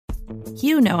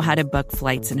You know how to book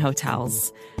flights and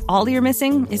hotels. All you're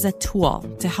missing is a tool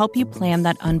to help you plan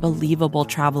that unbelievable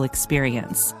travel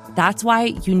experience. That's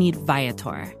why you need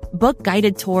Viator. Book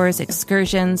guided tours,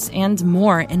 excursions, and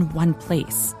more in one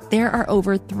place. There are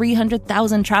over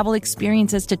 300,000 travel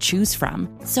experiences to choose from,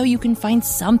 so you can find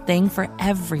something for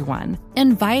everyone.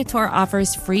 And Viator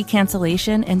offers free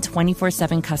cancellation and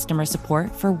 24/7 customer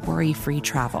support for worry-free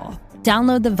travel.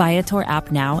 Download the Viator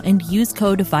app now and use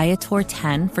code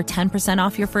Viator10 for 10%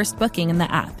 off your first booking in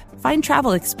the app. Find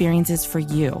travel experiences for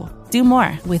you. Do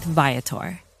more with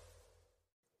Viator.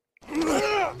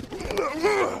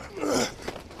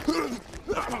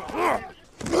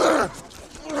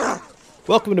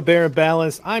 Welcome to Bear and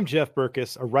Balance. I'm Jeff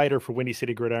Berkus, a writer for Windy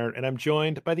City Gridiron, and I'm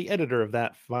joined by the editor of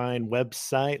that fine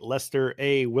website, Lester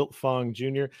A. Wiltfong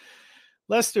Jr.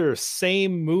 Lester,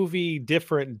 same movie,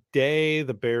 different day.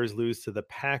 The Bears lose to the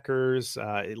Packers.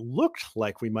 It looked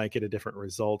like we might get a different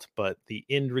result, but the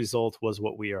end result was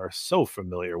what we are so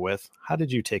familiar with. How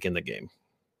did you take in the game?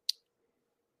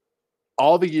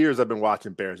 All the years I've been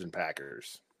watching Bears and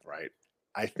Packers, right?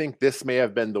 I think this may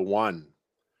have been the one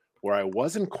where I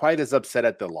wasn't quite as upset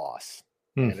at the loss.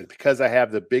 And it's because I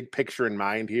have the big picture in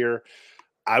mind here.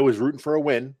 I was rooting for a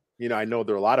win. You know, I know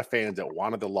there are a lot of fans that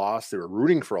wanted the loss. They were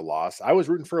rooting for a loss. I was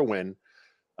rooting for a win.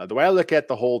 The way I look at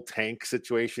the whole tank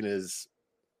situation is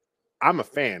I'm a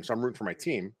fan, so I'm rooting for my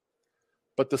team.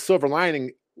 But the silver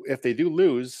lining, if they do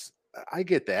lose, I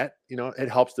get that. You know, it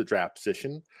helps the draft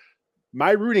position. My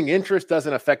rooting interest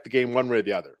doesn't affect the game one way or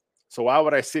the other. So why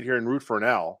would I sit here and root for an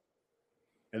L?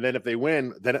 And then if they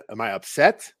win, then am I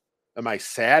upset? Am I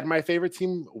sad my favorite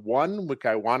team won, which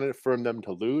I wanted for them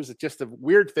to lose? It's just a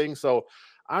weird thing. So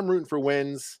I'm rooting for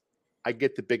wins. I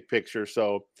get the big picture.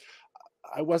 So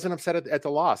I wasn't upset at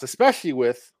the loss, especially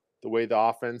with the way the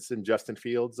offense and Justin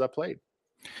Fields played.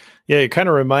 Yeah, it kind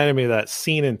of reminded me of that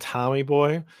scene in Tommy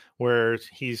Boy where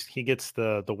he gets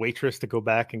the waitress to go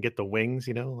back and get the wings,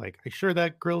 you know, like, are you sure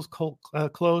that grill's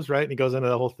closed, right? And he goes into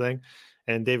the whole thing.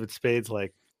 And David Spade's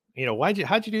like, you know,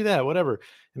 how'd you do that? Whatever.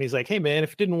 And he's like, hey man,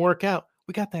 if it didn't work out,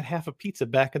 we got that half a pizza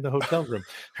back in the hotel room,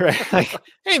 right? Like,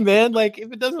 hey man, like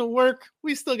if it doesn't work,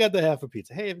 we still got the half a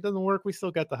pizza. Hey, if it doesn't work, we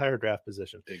still got the higher draft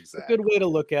position. Exactly. A good way to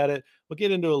look at it. We'll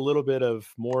get into a little bit of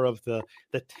more of the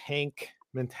tank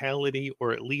mentality,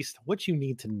 or at least what you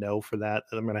need to know for that.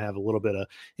 And I'm going to have a little bit of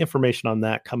information on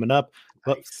that coming up.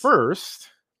 Nice. But first,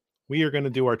 we are going to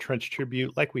do our Trench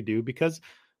Tribute like we do because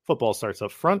football starts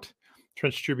up front.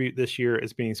 Trench Tribute this year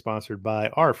is being sponsored by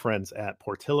our friends at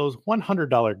Portillo's.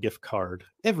 $100 gift card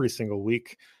every single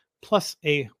week, plus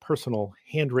a personal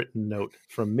handwritten note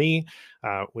from me,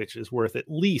 which is worth at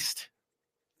least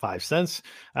 5 cents.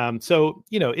 So,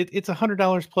 you know, it's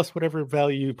 $100 plus whatever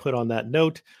value you put on that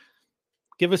note.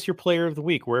 Give us your player of the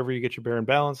week wherever you get your Bear and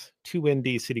Balance.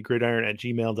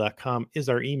 2ndcitygridiron@gmail.com is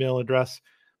our email address.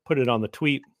 Put it on the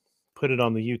tweet, put it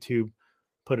on the YouTube,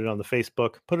 put it on the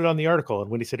Facebook, put it on the article on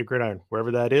Windy City Gridiron.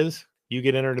 Wherever that is, you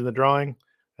get entered in the drawing,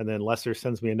 and then Lester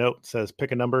sends me a note, says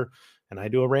pick a number, and I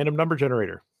do a random number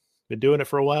generator. Been doing it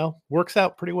for a while. Works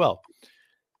out pretty well.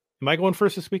 Am I going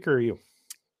first this week, or are you?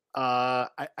 I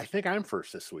think I'm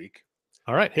first this week.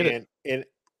 All right, hit it. And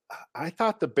I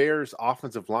thought the Bears'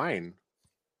 offensive line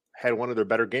had one of their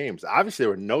better games. Obviously, there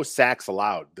were no sacks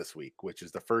allowed this week, which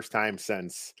is the first time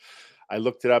since – I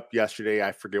looked it up yesterday.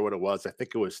 I forget what it was. I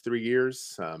think it was 3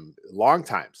 years, long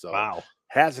time. So wow,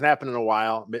 hasn't happened in a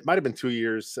while. It might've been 2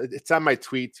 years. It's on my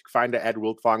tweet. You can find it at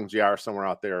Wiltfong GR somewhere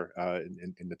out there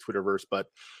in the Twitterverse, but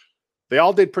they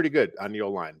all did pretty good on the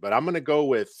O-line, but I'm going to go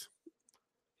with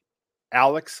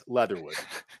Alex Leatherwood.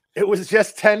 It was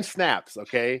just 10 snaps.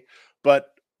 Okay.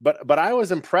 But I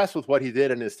was impressed with what he did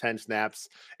in his 10 snaps,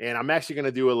 and I'm actually going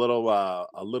to do a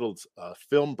little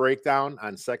film breakdown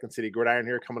on Second City Gridiron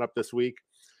here coming up this week.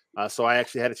 So I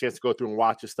actually had a chance to go through and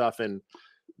watch his stuff, and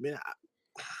I mean,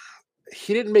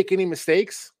 he didn't make any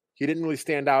mistakes. He didn't really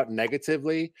stand out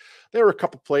negatively. There were a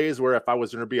couple plays where if I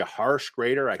was going to be a harsh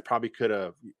grader, I probably could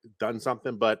have done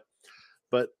something, but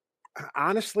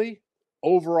honestly,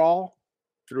 overall,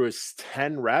 through his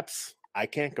 10 reps, I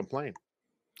can't complain.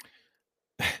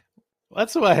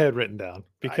 That's what I had written down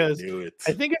because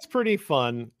I think it's pretty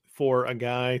fun for a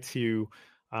guy to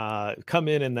come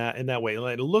in that way.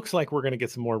 It looks like we're going to get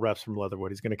some more reps from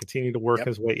Leatherwood. He's going to continue to work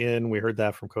his way in. We heard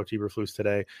that from Coach Eberflus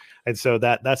today, and so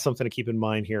that's something to keep in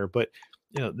mind here. But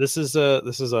you know, this is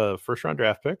a first round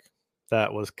draft pick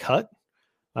that was cut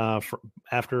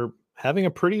after having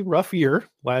a pretty rough year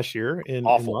last year in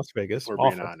Las Vegas. We're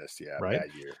being honest, right?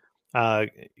 Bad year.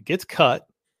 Gets cut,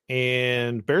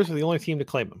 and Bears are the only team to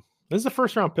claim him. This is a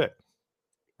first round pick,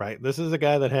 right? This is a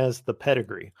guy that has the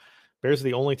pedigree. Bears are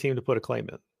the only team to put a claim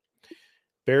in.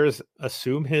 Bears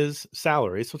assume his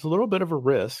salary, so it's a little bit of a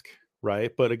risk,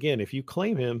 right? But again, if you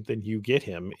claim him, then you get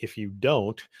him. If you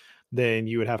don't, then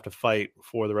you would have to fight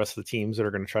for the rest of the teams that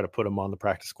are going to try to put him on the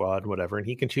practice squad and whatever, and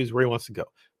he can choose where he wants to go.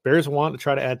 Bears want to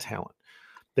try to add talent.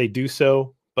 They do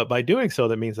so, but by doing so,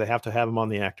 that means they have to have him on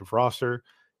the active roster.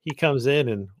 He comes in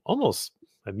and almost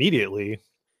immediately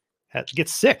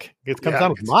gets sick. It comes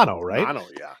down with mono, right? Mono,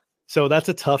 yeah. So that's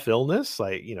a tough illness.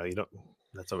 Like,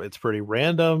 it's pretty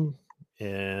random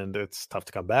and it's tough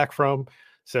to come back from.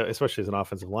 So especially as an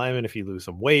offensive lineman, if you lose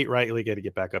some weight, right, you got to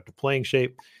get back up to playing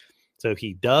shape. So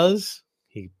he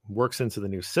works into the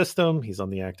new system. He's on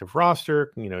the active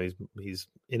roster. He's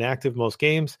inactive most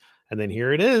games. And then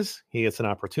here it is. He gets an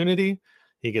opportunity.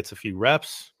 He gets a few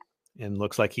reps and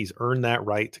looks like he's earned that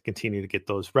right to continue to get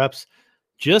those reps.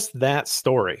 Just that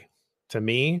story, to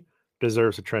me,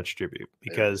 deserves a trench tribute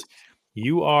because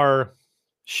you are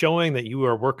showing that you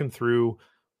are working through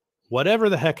whatever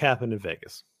the heck happened in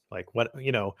Vegas. Like what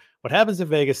happens in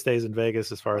Vegas stays in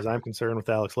Vegas as far as I'm concerned with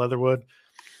Alex Leatherwood.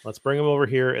 Let's bring him over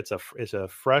here. It's a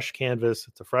fresh canvas.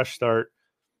 It's a fresh start.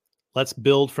 Let's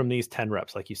build from these 10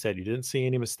 reps. Like you said, you didn't see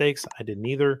any mistakes. I didn't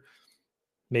either.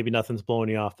 Maybe nothing's blowing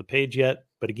you off the page yet.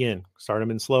 But again, start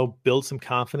him in slow, build some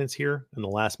confidence here in the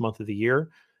last month of the year,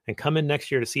 and come in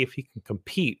next year to see if he can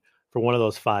compete for one of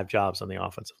those 5 jobs on the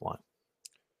offensive line.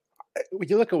 When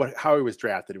you look at how he was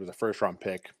drafted, he was a first-round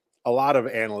pick. A lot of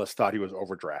analysts thought he was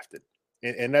overdrafted.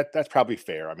 And that's probably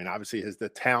fair. I mean, obviously the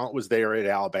talent was there at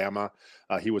Alabama.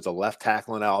 He was a left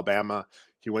tackle in Alabama.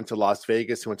 He went to Las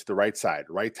Vegas. He went to the right side,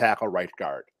 right tackle, right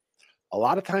guard. A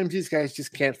lot of times these guys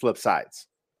just can't flip sides.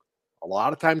 A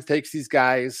lot of times it takes these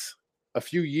guys a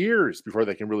few years before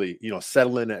they can really,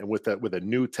 settle in with a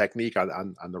new technique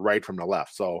on the right from the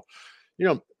left. So,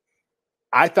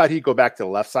 I thought he'd go back to the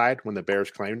left side when the Bears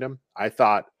claimed him. I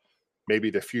thought maybe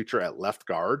the future at left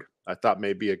guard. I thought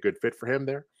maybe a good fit for him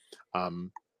there.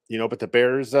 But the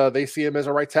Bears, they see him as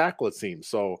a right tackle, it seems.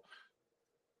 So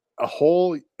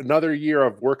another year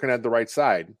of working at the right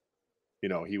side.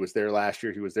 He was there last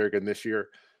year. He was there again this year.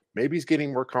 Maybe he's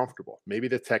getting more comfortable. Maybe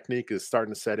the technique is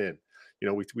starting to set in.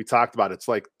 We talked about it's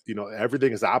like,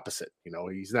 everything is opposite.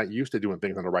 He's not used to doing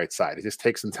things on the right side. It just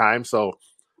takes some time. So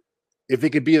if he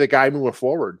could be the guy moving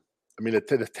forward, I mean,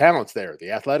 the talent's there.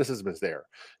 The athleticism is there.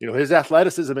 His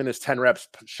athleticism in his 10 reps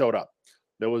showed up.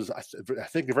 There was, I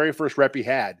think the very first rep he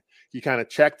had, he kind of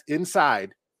checked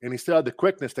inside and he still had the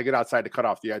quickness to get outside to cut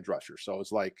off the edge rusher. So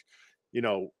it's like,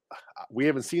 we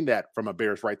haven't seen that from a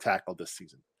Bears right tackle this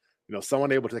season.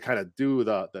 Someone able to kind of do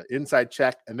the inside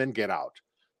check and then get out.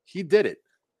 He did it.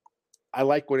 I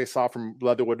like what I saw from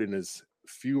Leatherwood in his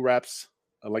few reps.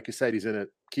 Like you said, he's in it.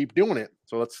 Keep doing it.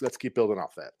 So let's keep building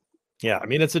off that. Yeah, I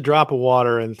mean, it's a drop of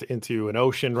water into an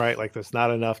ocean, right? Like that's not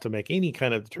enough to make any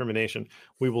kind of determination.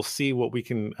 We will see what we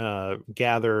can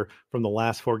gather from the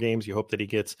last 4 games. You hope that he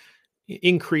gets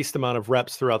increased amount of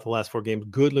reps throughout the last 4 games.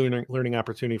 Good learning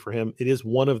opportunity for him. It is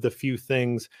one of the few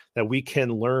things that we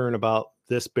can learn about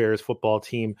this Bears football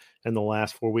team in the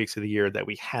last 4 weeks of the year that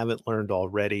we haven't learned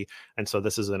already. And so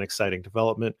this is an exciting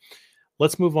development.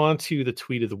 Let's move on to the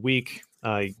tweet of the week.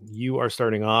 You are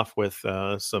starting off with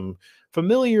some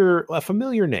familiar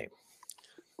name.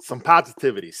 Some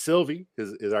positivity. Sylvie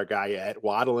is our guy at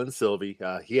Waddle and Sylvie.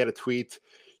 He had a tweet.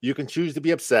 You can choose to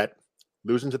be upset.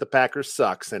 Losing to the Packers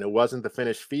sucks, and it wasn't the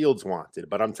finish Fields wanted.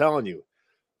 But I'm telling you,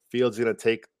 Fields is going to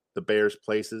take the Bears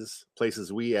places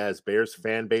we as Bears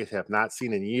fan base have not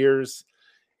seen in years,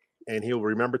 and he'll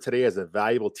remember today as a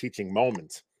valuable teaching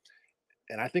moment.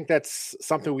 And I think that's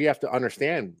something we have to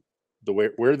understand, the way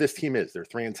where this team is. They're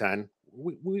 3-10.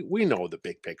 We know the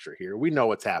big picture here. We know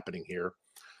what's happening here.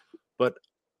 But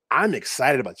I'm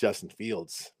excited about Justin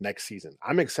Fields next season.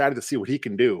 I'm excited to see what he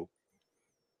can do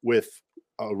with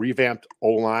a revamped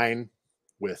O-line,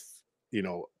 with,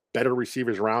 better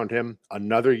receivers around him,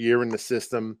 another year in the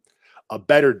system, a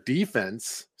better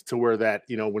defense to where that,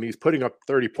 when he's putting up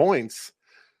 30 points,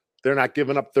 they're not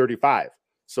giving up 35.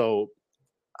 So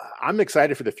I'm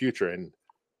excited for the future. And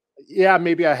yeah,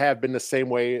 maybe I have been the same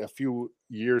way a few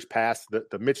years past.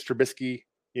 The Mitch Trubisky,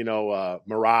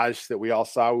 mirage that we all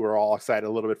saw. We were all excited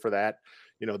a little bit for that.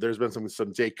 There's been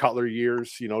some Jay Cutler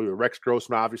years, Rex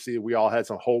Grossman, obviously we all had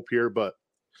some hope here, but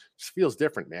it just feels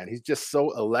different, man. He's just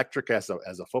so electric as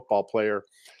a football player.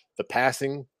 The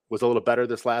passing was a little better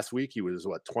this last week. He was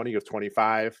 20 of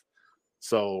 25.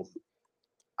 So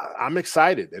I'm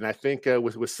excited. And I think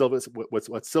with Sylvie,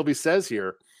 what Sylvie says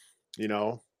here,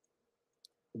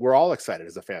 we're all excited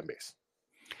as a fan base.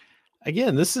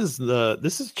 Again, this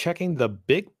is checking the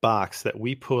big box that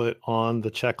we put on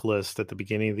the checklist at the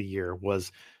beginning of the year.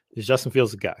 Is Justin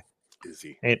Fields a guy? Is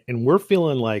he? And we're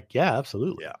feeling like, yeah,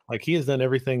 absolutely. Yeah. Like he has done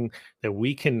everything that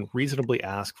we can reasonably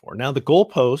ask for. Now the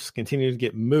goalposts continue to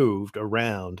get moved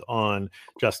around on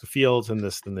Justin Fields and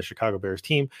the Chicago Bears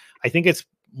team. I think it's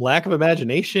lack of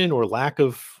imagination or lack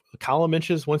of column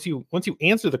inches. Once you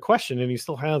answer the question and you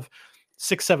still have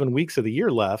 6-7 weeks of the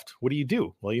year left, what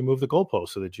do? Well, you move the goalpost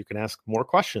so that you can ask more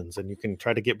questions and you can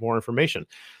try to get more information.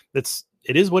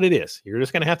 It is what it is. You're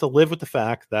just going to have to live with the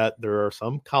fact that there are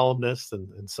some columnists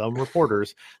and some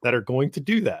reporters that are going to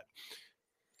do that.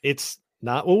 It's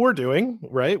not what we're doing,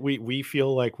 right? We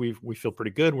feel like we feel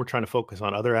pretty good. We're trying to focus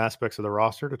on other aspects of the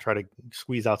roster to try to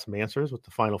squeeze out some answers with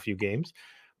the final few games.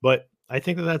 But I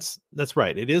think that's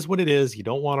right. It is what it is. You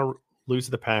don't want to lose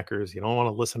to the Packers. You don't want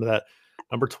to listen to that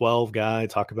number 12 guy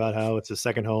talk about how it's his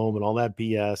second home and all that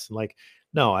BS. And like,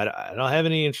 no, I don't have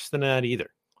any interest in that either.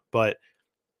 But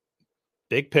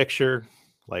big picture,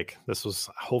 like this was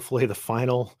hopefully the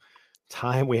final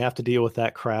time we have to deal with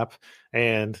that crap,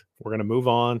 and we're going to move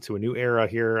on to a new era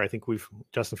here. I think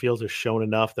Justin Fields has shown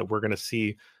enough that we're going to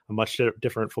see a much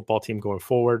different football team going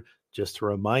forward. Just to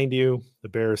remind you, the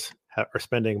Bears are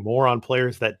spending more on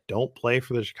players that don't play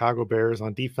for the Chicago Bears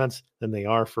on defense than they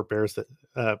are for players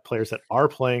that are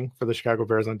playing for the Chicago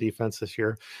Bears on defense this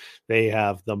year. They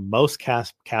have the most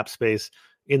cap space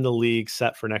in the league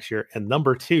set for next year. And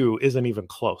number 2 isn't even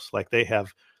close. Like they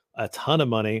have a ton of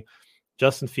money.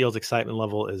 Justin Fields' excitement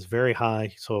level is very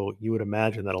high. So you would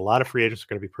imagine that a lot of free agents are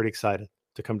going to be pretty excited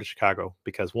to come to Chicago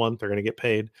because 1, they're going to get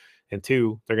paid, and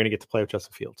 2, they're going to get to play with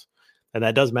Justin Fields. And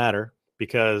that does matter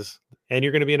and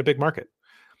you're going to be in a big market.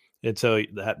 And so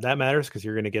that matters because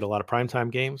you're going to get a lot of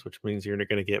primetime games, which means you're going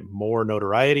to get more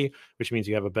notoriety, which means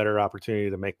you have a better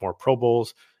opportunity to make more Pro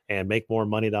Bowls and make more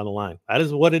money down the line. That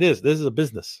is what it is. This is a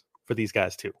business for these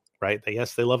guys too, right?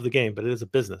 Yes, they love the game, but it is a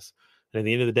business. And at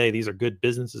the end of the day, these are good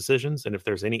business decisions. And if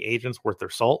there's any agents worth their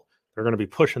salt, they're going to be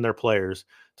pushing their players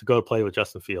to go play with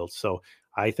Justin Fields. So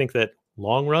I think that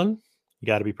long run, you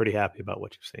got to be pretty happy about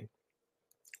what you've seen.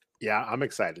 Yeah, I'm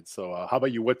excited. So how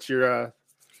about you? What's your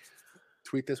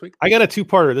tweet this week? I got a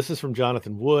 2-parter. This is from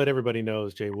Jonathan Wood. Everybody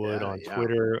knows Jay Wood on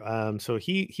Twitter. So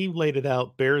he laid it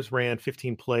out. Bears ran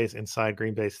 15 plays inside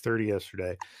Green Bay's 30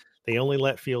 yesterday. They only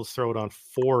let Fields throw it on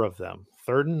 4 of them.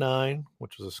 3rd and 9,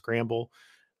 which was a scramble.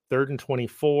 3rd and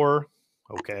 24.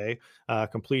 Okay.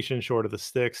 Completion short of the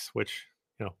sticks, which,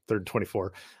 3rd and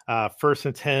 24. 1st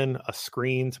and 10, a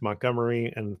screen to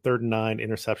Montgomery, and 3rd and 9,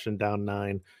 interception down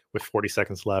 9 with 40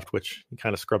 seconds left, which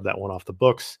kind of scrubbed that one off the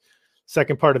books.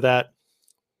 Second part of that,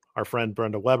 our friend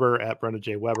Brenda Weber at Brenda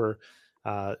J. Weber,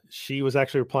 she was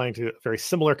actually replying to a very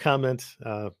similar comment,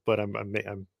 but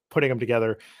I'm putting them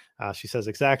together. She says,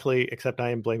 exactly, except I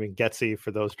am blaming Getsy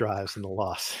for those drives and the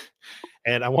loss.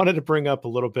 And I wanted to bring up a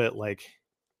little bit, like,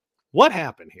 what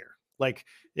happened here? Like,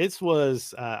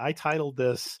 I titled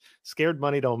this "Scared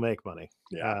Money Don't Make Money."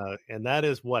 Yeah. And that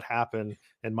is what happened,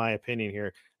 in my opinion,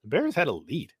 here. The Bears had a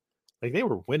lead. Like, they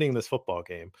were winning this football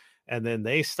game. And then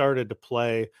they started to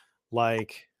play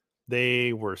like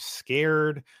they were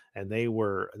scared and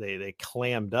they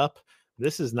clammed up.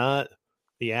 This is not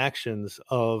the actions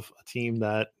of a team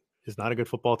that is not a good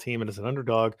football team and is an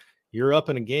underdog. You're up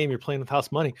in a game, you're playing with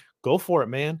house money. Go for it,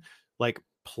 man. Like,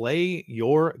 play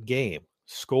your game,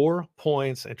 score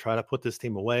points, and try to put this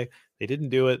team away. They didn't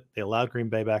do it. They allowed Green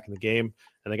Bay back in the game,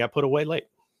 and they got put away late.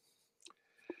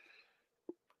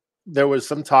 There was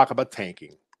some talk about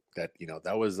tanking.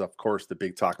 That was, of course, the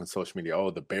big talk on social media. Oh,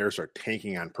 the Bears are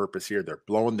tanking on purpose here. They're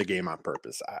blowing the game on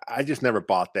purpose. I just never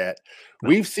bought that. No.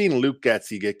 We've seen Luke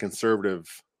Getsy get conservative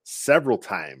several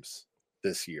times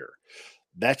this year.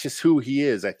 That's just who he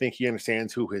is. I think he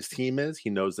understands who his team is. He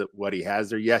knows that what he has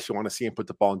there. Yes, you want to see him put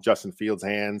the ball in Justin Fields'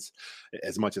 hands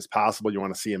as much as possible. You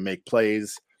want to see him make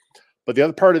plays. But the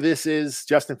other part of this is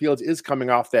Justin Fields is coming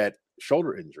off that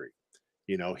shoulder injury.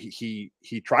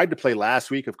 He tried to play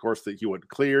last week. Of course, that he was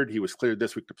cleared. He was cleared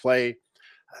this week to play.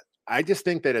 I just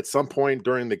think that at some point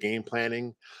during the game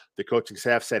planning, the coaching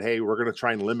staff said, hey, we're going to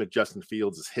try and limit Justin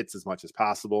Fields' hits as much as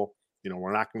possible.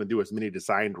 We're not going to do as many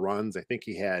designed runs. I think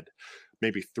he had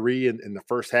maybe 3 in the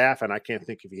first half, and I can't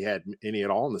think if he had any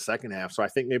at all in the second half. So I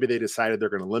think maybe they decided they're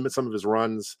going to limit some of his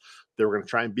runs. They were going to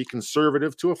try and be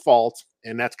conservative to a fault,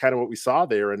 and that's kind of what we saw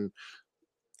there. And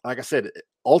like I said,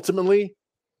 ultimately,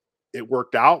 it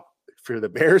worked out for the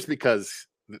Bears because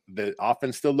the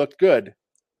offense still looked good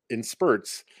in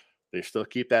spurts. They still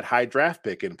keep that high draft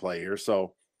pick in play here.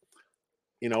 So,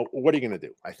 what are you going to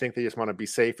do? I think they just want to be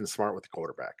safe and smart with the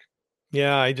quarterback.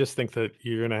 Yeah, I just think that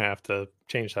you're going to have to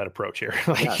change that approach here.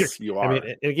 Yes, you are. I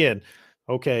mean, again,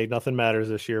 okay, nothing matters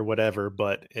this year, whatever.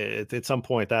 But at some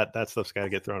point, that stuff's got to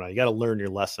get thrown out. You got to learn your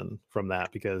lesson from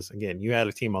that because, again, you had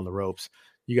a team on the ropes.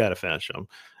 You got to finish them.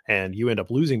 And you end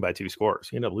up losing by 2 scores.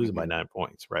 You end up losing by 9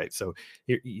 points, right? So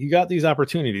you got these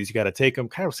opportunities. You got to take them.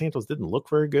 Cairo Santos didn't look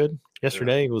very good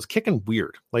yesterday. It was kicking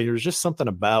weird. Like there was just something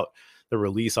about the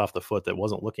release off the foot that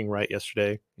wasn't looking right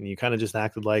yesterday. And you kind of just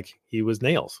acted like he was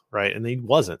nails, right? And he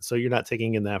wasn't. So you're not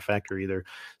taking in that factor either.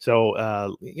 So, a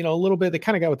little bit, they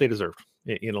kind of got what they deserved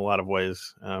in a lot of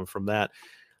ways from that.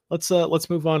 Let's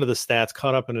move on to the stats.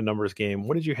 Caught up in a numbers game.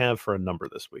 What did you have for a number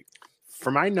this week?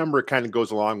 For my number, it kind of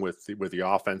goes along with the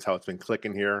offense, how it's been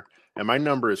clicking here. And my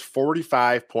number is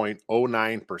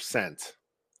 45.09%.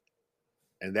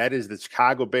 And that is the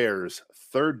Chicago Bears'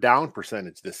 third down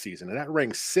percentage this season. And that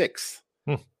ranks 6th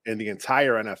in the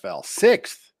entire NFL.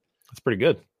 6th. That's pretty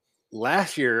good.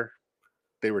 Last year,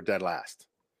 they were dead last.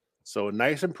 So a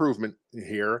nice improvement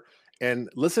here. And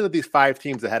listen to these 5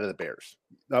 teams ahead of the Bears.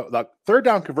 The third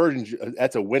down conversion,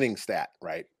 that's a winning stat,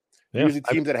 right? Yeah. Usually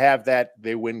teams that have that,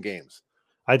 they win games.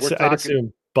 I'd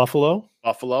assume Buffalo,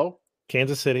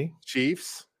 Kansas City,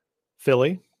 Chiefs,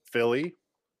 Philly.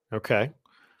 Okay.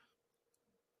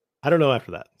 I don't know after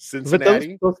that.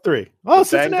 Cincinnati. Those 3. Oh,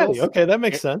 Cincinnati. Bengals, okay, that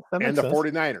makes sense. The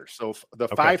 49ers. So the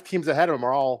 5 teams ahead of them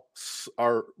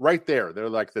are right there. They're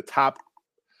like the top,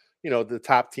 the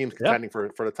top teams contending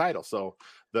for the title. So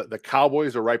the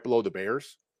Cowboys are right below the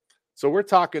Bears. So we're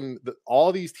talking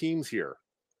all these teams here.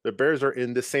 The Bears are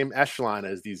in the same echelon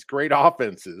as these great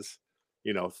offenses.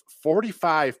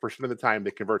 45% of the time they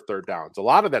convert third downs. A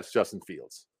lot of that's Justin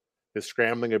Fields. His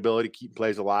scrambling ability, keep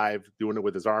plays alive, doing it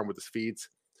with his arm, with his feet.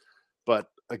 But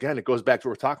again, it goes back to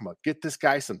what we're talking about. Get this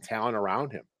guy some talent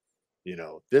around him.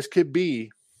 This could be,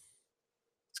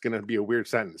 it's going to be a weird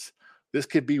sentence. This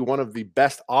could be one of the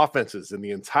best offenses in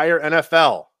the entire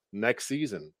NFL next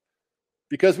season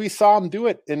because we saw him do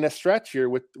it in the stretch here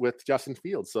with Justin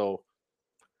Fields. So,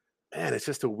 man, it's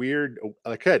just a weird.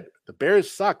 The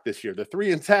Bears suck this year. They're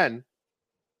 3-10,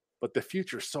 but the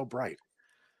future's so bright.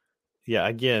 Yeah,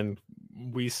 again,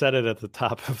 we said it at the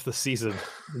top of the season.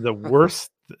 The worst.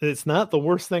 It's not the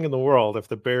worst thing in the world if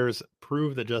the Bears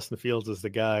prove that Justin Fields is the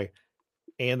guy,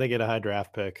 and they get a high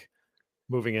draft pick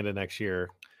moving into next year.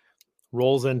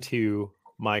 Rolls into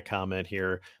my comment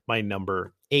here. My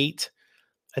number 8.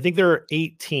 I think there are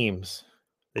 8 teams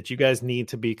that you guys need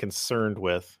to be concerned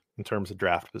with in terms of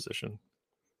draft position.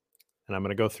 And I'm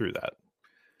going to go through that.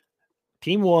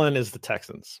 Team 1 is the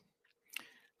Texans.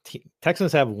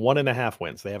 Texans have 1.5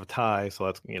 wins. They have a tie. So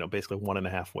that's, basically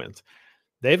 1.5 wins.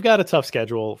 They've got a tough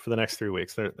schedule for the next 3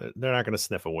 weeks. They're not going to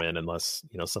sniff a win unless,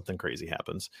 something crazy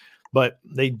happens, but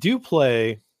they do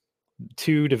play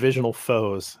 2 divisional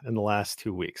foes in the last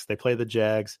 2 weeks. They play the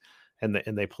Jags and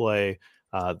they play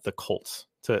the Colts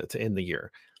to end the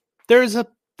year. There's a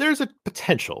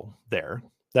potential there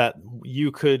that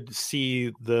you could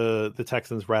see the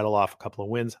Texans rattle off a couple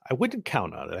of wins. I wouldn't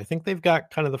count on it. I think they've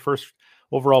got kind of the first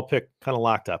overall pick kind of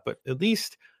locked up, but at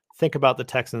least think about the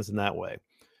Texans in that way.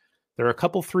 There are a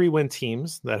couple 3-win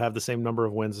teams that have the same number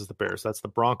of wins as the Bears. That's the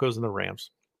Broncos and the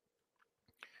Rams.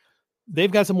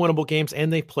 They've got some winnable games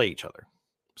and they play each other.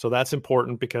 So that's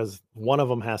important because one of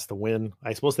them has to win.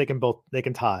 I suppose they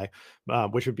can tie,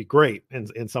 which would be great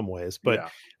in some ways, but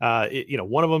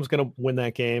one of them is going to win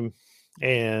that game.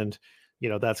 And,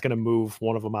 that's going to move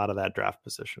one of them out of that draft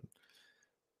position.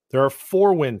 There are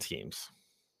 4-win teams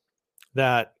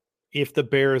that if the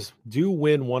Bears do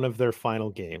win one of their final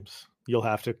games, you'll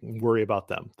have to worry about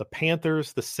them. The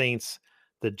Panthers, the Saints,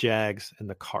 the Jags, and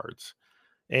the Cards.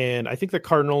 And I think the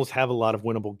Cardinals have a lot of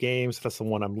winnable games. That's the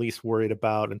one I'm least worried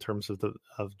about in terms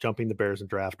of jumping the Bears in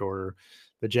draft order.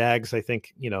 The Jags, I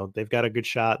think, they've got a good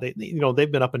shot. They've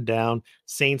been up and down.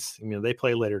 Saints, they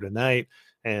play later tonight.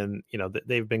 And,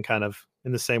 they've been kind of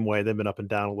in the same way. They've been up and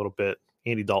down a little bit.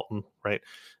 Andy Dalton, right?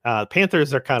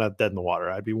 Panthers are kind of dead in the water.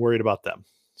 I'd be worried about them.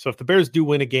 So if the Bears do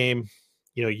win a game,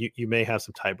 you may have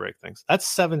some tie-break things. That's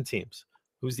 7 teams.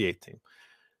 Who's the 8th team?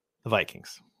 The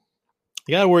Vikings.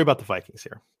 You got to worry about the Vikings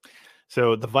here.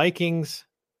 So the Vikings,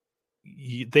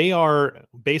 they are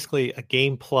basically a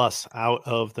game plus out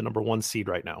of the number 1 seed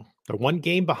right now. They're 1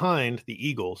 game behind the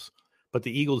Eagles, but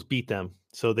the Eagles beat them,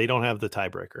 so they don't have the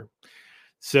tiebreaker.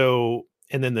 So,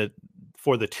 and then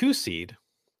for the 2 seed,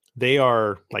 they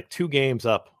are like 2 games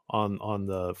up on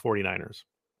the 49ers.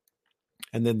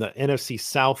 And then the NFC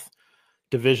South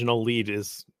divisional lead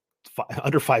is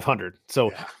under 500.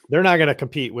 So they're not going to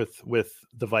compete with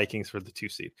the Vikings for the 2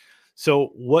 seed. So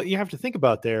what you have to think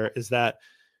about there is that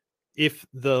if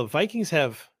the Vikings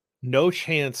have no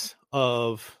chance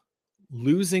of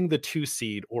losing the 2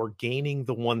 seed or gaining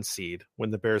the 1 seed when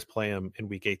the Bears play them in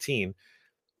week 18,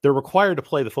 they're required to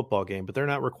play the football game, but they're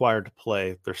not required to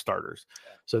play their starters.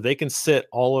 So they can sit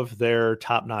all of their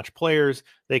top-notch players.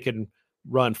 They can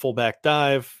run fullback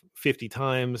dive 50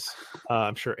 times.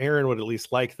 I'm sure Aaron would at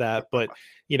least like that. But,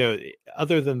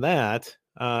 other than that,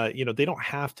 they don't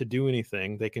have to do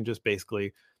anything. They can just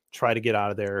basically try to get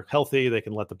out of there healthy. They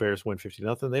can let the Bears win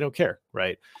 50-0. They don't care,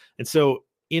 right? And so,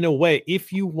 in a way,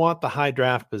 if you want the high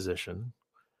draft position,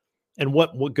 and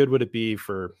what good would it be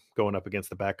for going up against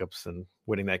the backups and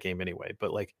winning that game anyway?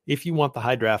 But like, if you want the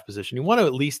high draft position, you want to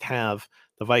at least have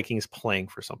the Vikings playing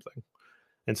for something.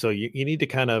 And so you need to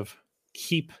kind of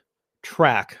keep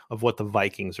track of what the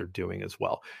Vikings are doing as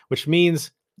well, which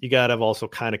means you got to also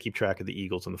kind of keep track of the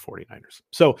Eagles and the 49ers.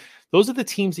 So those are the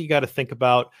teams that you got to think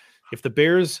about. If the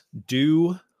Bears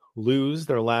do lose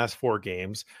their last 4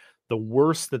 games, the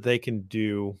worst that they can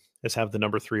do is have the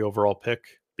number 3 overall pick,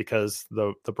 because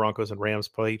the Broncos and Rams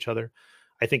play each other.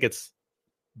 I think it's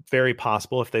very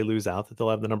possible if they lose out that they'll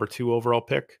have the number 2 overall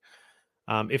pick.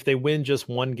 If they win just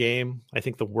one game, I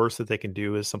think the worst that they can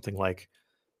do is something like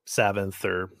 7th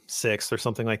or 6th or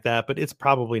something like that. But it's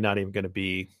probably not even going to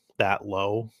be that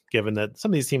low, given that some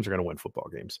of these teams are going to win football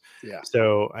games. Yeah.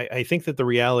 So I think that the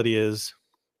reality is,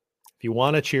 if you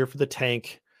want to cheer for the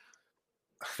tank,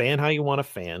 fan how you want to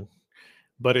fan,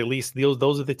 but at least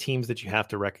those are the teams that you have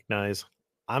to recognize.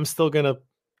 I'm still going to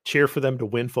cheer for them to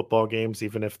win football games,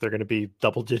 even if they're going to be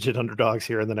double-digit underdogs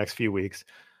here in the next few weeks.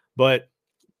 But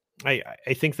I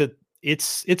think that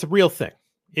it's a real thing.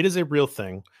 It is a real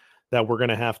thing that we're going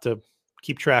to have to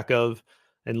keep track of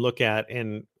and look at.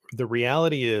 And the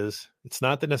reality is, it's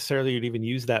not that necessarily you'd even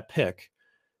use that pick.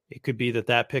 It could be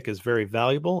that pick is very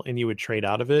valuable and you would trade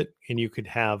out of it, and you could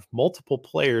have multiple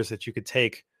players that you could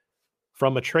take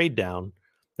from a trade down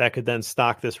that could then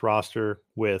stock this roster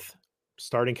with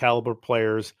starting caliber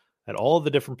players at all of the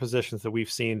different positions that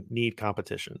we've seen need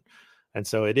competition. And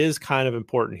so it is kind of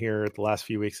important here at the last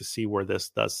few weeks to see where this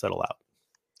does settle out.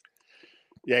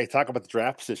 Yeah, you talk about the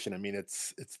draft position. I mean, it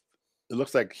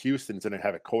looks like Houston's going to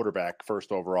have a quarterback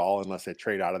first overall, unless they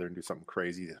trade out of there and do something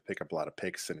crazy to pick up a lot of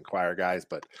picks and acquire guys.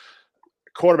 But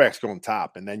quarterback's going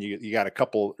top, and then you got a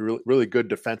couple really good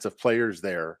defensive players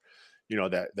there,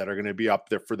 that are going to be up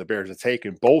there for the Bears to take,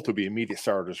 and both will be immediate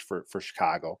starters for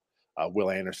Chicago.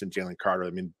 Will Anderson, Jalen Carter. I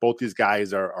mean, both these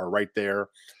guys are right there.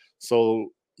 So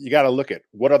you got to look at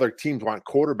what other teams want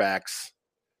quarterbacks.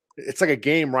 It's like a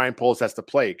game Ryan Poles has to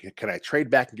play. Can I trade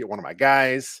back and get one of my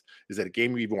guys? Is it a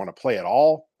game you even want to play at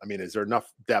all? I mean, is there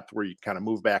enough depth where you kind of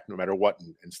move back no matter what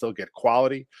and still get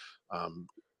quality?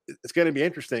 It's going to be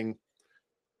interesting.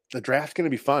 The draft's going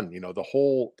to be fun. The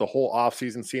whole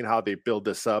offseason, seeing how they build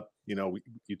this up. You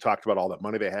talked about all that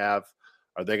money they have.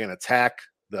 Are they going to attack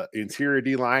the interior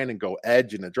D line and go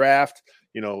edge in the draft?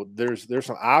 There's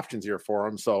some options here for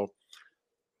them. So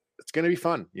it's going to be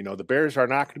fun. The Bears are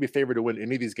not going to be favored to win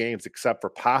any of these games except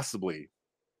for possibly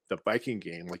the Viking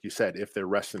game, like you said, if they're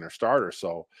resting their starter.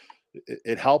 So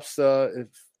it helps. If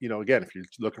you're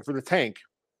looking for the tank,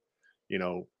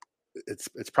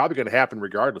 it's probably going to happen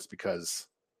regardless, because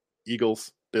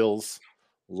Eagles, Bills,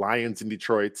 Lions in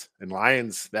Detroit, and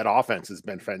Lions, that offense has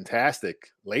been fantastic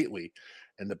lately.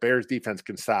 And the Bears defense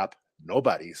can stop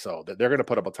nobody. So they're going to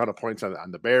put up a ton of points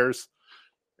on the Bears,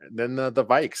 and then the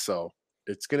Vikes. So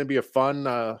it's going to be a fun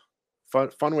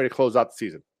way to close out the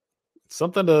season.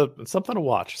 Something to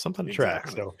watch, something to track.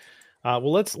 So,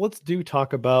 let's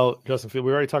talk about Justin Fields.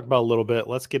 We already talked about a little bit.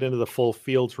 Let's get into the full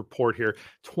Fields report here.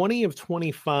 20 of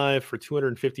 25 for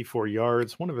 254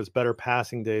 yards. One of his better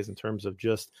passing days in terms of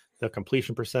just the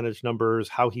completion percentage numbers,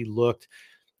 how he looked.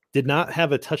 Did not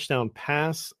have a touchdown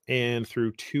pass and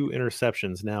threw 2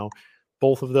 interceptions. Now,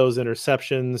 both of those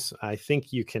interceptions, I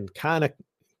think you can kind of,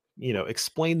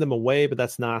 explain them away, but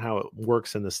that's not how it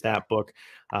works in the stat book.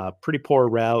 Pretty poor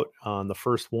route on the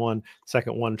first one.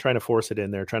 Second one, trying to force it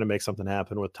in there, trying to make something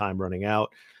happen with time running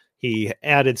out. He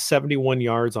added 71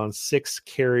 yards on 6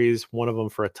 carries, one of them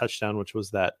for a touchdown, which was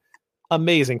that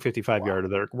amazing 55-yarder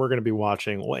that we're going to be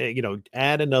watching.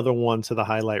 Add another one to the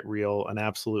highlight reel, an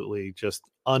absolutely just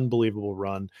unbelievable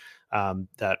run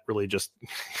that really just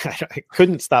I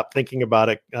couldn't stop thinking about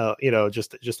it.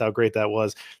 Just how great that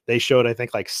was. They showed, I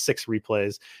think, like 6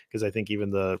 replays, because I think even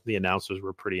the announcers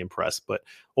were pretty impressed. But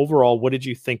overall, what did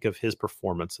you think of his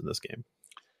performance in this game?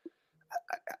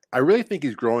 I really think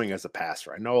he's growing as a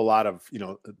passer. I know a lot of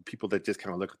people that just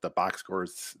kind of look at the box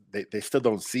scores, they still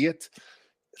don't see it.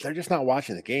 They're just not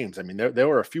watching the games. I mean, there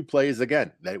were a few plays,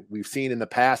 again, that we've seen in the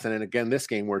past, and then again this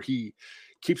game, where he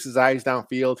keeps his eyes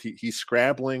downfield. He's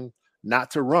scrambling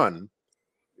not to run,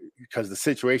 because the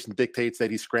situation dictates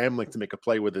that he's scrambling to make a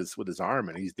play with his arm,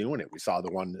 and he's doing it. We saw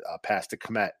the one pass to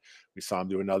Kmet. We saw him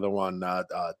do another one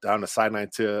down the sideline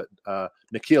to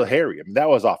N'Keal Harry. I mean, that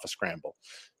was off a scramble.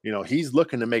 You know, he's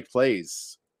looking to make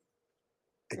plays.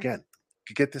 Again,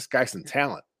 get this guy some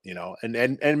talent, you know,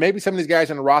 and maybe some of these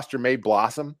guys on the roster may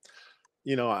blossom.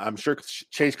 You know, I'm sure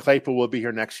Chase Claypool will be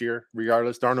here next year,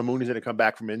 regardless. Darnell Mooney's going to come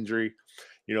back from injury,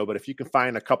 you know, but if you can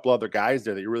find a couple other guys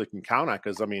there that you really can count on,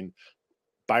 because, I mean,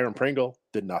 Byron Pringle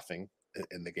did nothing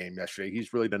in the game yesterday.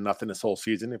 He's really done nothing this whole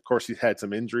season. Of course, he's had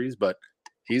some injuries, but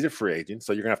he's a free agent,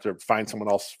 so you're going to have to find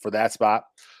someone else for that spot.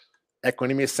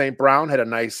 Equanimeous St. Brown had a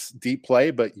nice deep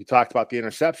play, but you talked about the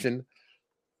interception.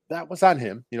 That was on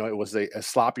him. You know, it was a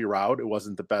sloppy route. It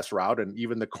wasn't the best route, and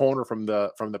even the corner from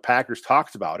the Packers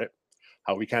talked about it,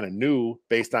 how we kind of knew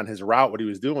based on his route what he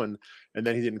was doing, and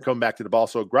then he didn't come back to the ball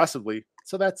so aggressively.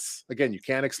 So that's, again, you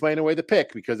can't explain away the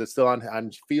pick because it's still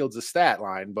on Fields' stat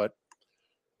line, but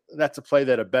that's a play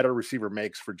that a better receiver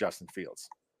makes for Justin Fields.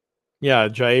 Yeah,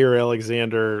 Jair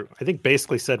Alexander, I think,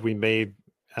 basically said we made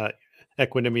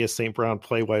Equanimeous St. Brown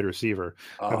play wide receiver.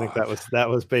 I think that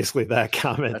was basically that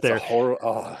comment there.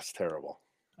 That's terrible.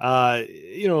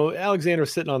 You know, Alexander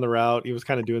was sitting on the route. He was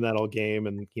kind of doing that all game,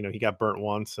 and you know, he got burnt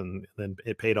once, and then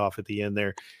it paid off at the end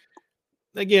there.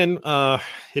 Again,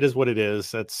 it is what it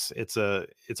is. It's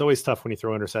always tough when you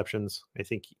throw interceptions. I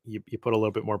think you put a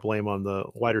little bit more blame on the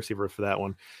wide receiver for that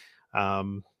one.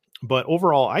 But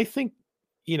overall, I think,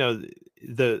 you know,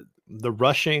 the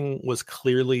rushing was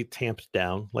clearly tamped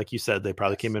down. Like you said, they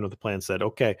probably came in with a plan and said,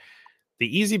 okay,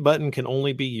 the easy button can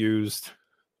only be used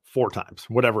 4 times,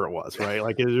 whatever it was, right?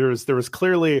 Like there was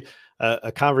clearly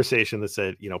a conversation that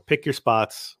said, you know, pick your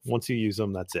spots. Once you use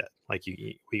them, that's it. Like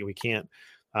we can't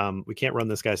run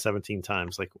this guy 17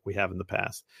 times like we have in the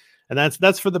past. And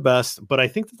that's for the best. But I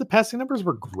think that the passing numbers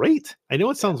were great. I know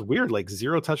it sounds weird, like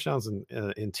 0 touchdowns and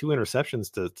 2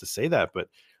 interceptions to say that, but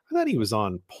I thought he was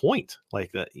on point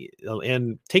like that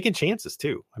and taking chances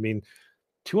too. I mean,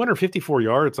 254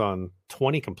 yards on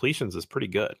 20 completions is pretty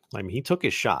good. I mean, he took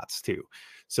his shots too.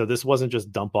 So this wasn't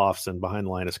just dump offs and behind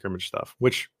the line of scrimmage stuff,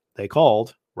 which they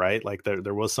called, right? Like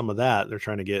there was some of that. They're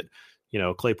trying to get, you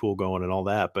know, Claypool going and all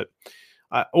that. But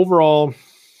overall,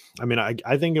 I mean,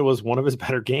 I think it was one of his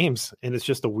better games, and it's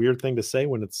just a weird thing to say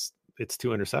when it's 2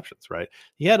 interceptions, right?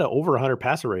 He had over 100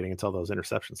 passer rating until those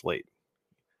interceptions late,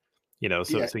 you know,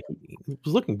 so he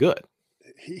was looking good.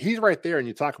 He's right there, and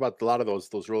you talk about a lot of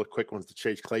those really quick ones to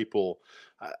Chase Claypool.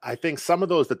 I think some of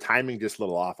those, the timing just a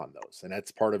little off on those, and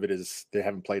that's part of it is they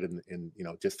haven't played in you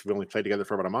know, just we only played together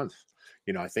for about a month.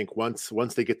 You know, I think once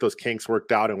they get those kinks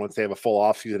worked out, and once they have a full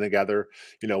offseason together,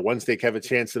 you know, once they have a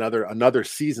chance another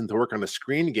season to work on the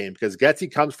screen game, because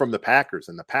Getsy comes from the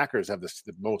the Packers have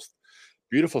the most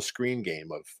beautiful screen game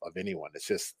of anyone. That's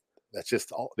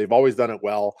just they've always done it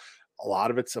well. A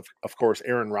lot of it's of course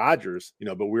Aaron Rodgers, you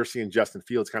know, but we're seeing Justin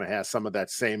Fields kind of has some of the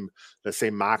same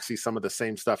moxie, some of the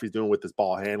same stuff he's doing with his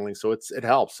ball handling. So it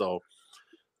helps. So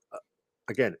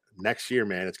again, next year,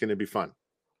 man, it's going to be fun.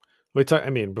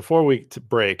 Before we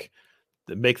break,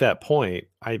 to make that point,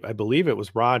 I believe it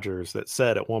was Rodgers that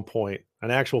said at one point, an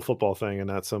actual football thing and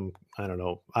not some, I don't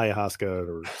know, ayahuasca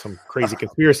or some crazy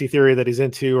conspiracy theory that he's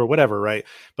into or whatever, right?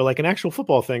 But like an actual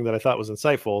football thing that I thought was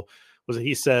insightful was that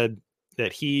he said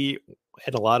that he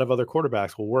and a lot of other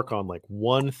quarterbacks will work on like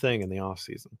one thing in the off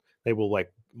season. They're going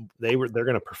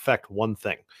to perfect one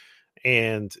thing.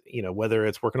 And, you know, whether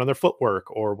it's working on their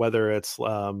footwork or whether it's,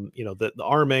 you know, the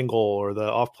arm angle or the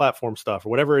off platform stuff or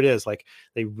whatever it is, like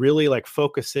they really like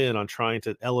focus in on trying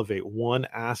to elevate one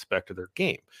aspect of their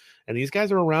game. And these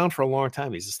guys are around for a long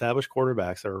time. These established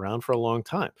quarterbacks are around for a long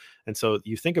time. And so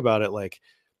you think about it, like,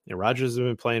 you know, Rodgers has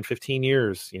been playing 15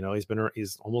 years, you know,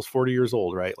 he's almost 40 years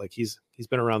old, right? Like he's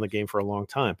been around the game for a long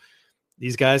time.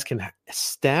 These guys can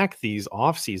stack these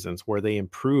off seasons where they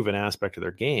improve an aspect of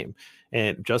their game.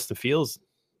 And Justin Fields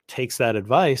takes that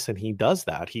advice and he does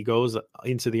that. He goes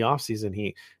into the off season,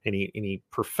 he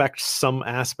perfects some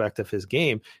aspect of his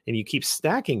game, and you keep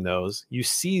stacking those.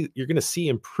 You're going to see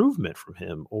improvement from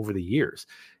him over the years.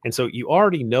 And so you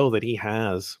already know that he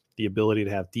has the ability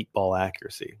to have deep ball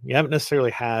accuracy. You haven't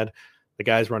necessarily had the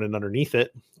guys running underneath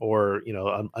it or, you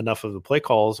know, enough of the play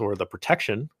calls or the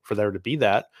protection for there to be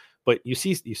that. But you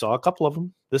saw a couple of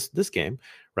them this game,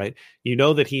 right? You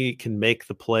know that he can make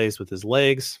the plays with his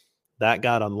legs. That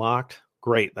got unlocked.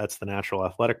 Great. That's the natural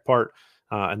athletic part.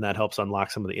 And that helps unlock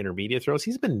some of the intermediate throws.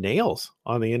 He's been nails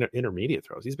on the intermediate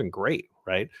throws. He's been great,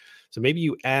 right? So maybe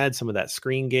you add some of that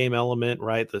screen game element,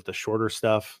 right? The shorter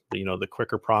stuff, the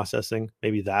quicker processing.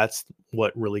 Maybe that's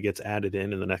what really gets added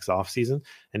in the next offseason.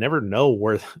 And never know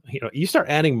where, you start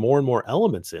adding more and more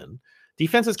elements in.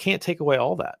 defenses can't take away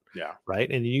all that. Yeah. Right.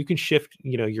 And you can shift,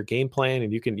 your game plan,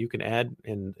 and you can add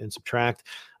and subtract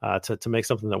to make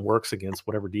something that works against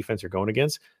whatever defense you're going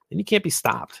against. And you can't be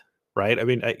stopped. Right. I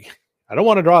mean, I don't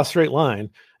want to draw a straight line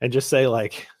and just say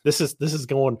like this is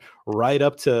going right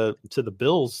up to the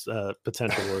Bills'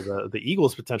 potential or the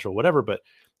Eagles' potential, whatever. But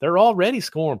they're already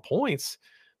scoring points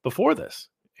before this,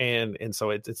 and so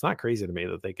it's not crazy to me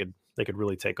that they could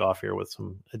really take off here with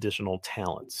some additional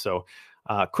talent. So,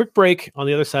 quick break. On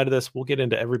the other side of this, we'll get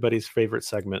into everybody's favorite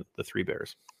segment, the Three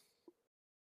Bears.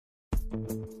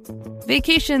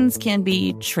 Vacations can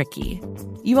be tricky.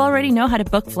 You already know how to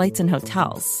book flights and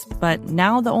hotels, but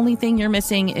now the only thing you're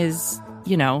missing is,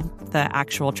 the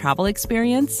actual travel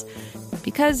experience.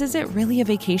 Because is it really a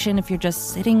vacation if you're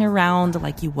just sitting around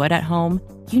like you would at home?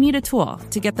 You need a tool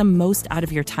to get the most out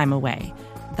of your time away.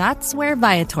 That's where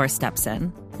Viator steps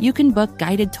in. You can book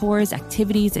guided tours,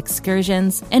 activities,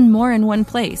 excursions, and more in one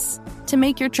place to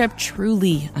make your trip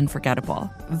truly unforgettable.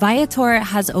 Viator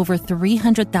has over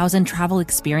 300,000 travel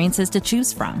experiences to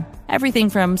choose from. Everything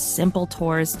from simple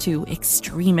tours to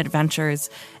extreme adventures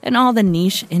and all the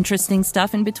niche, interesting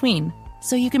stuff in between.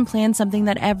 So you can plan something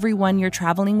that everyone you're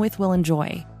traveling with will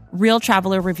enjoy. Real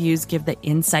traveler reviews give the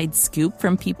inside scoop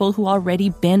from people who already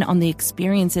been on the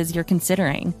experiences you're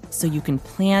considering, so you can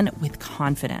plan with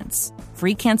confidence.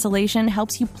 Free cancellation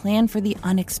helps you plan for the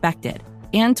unexpected.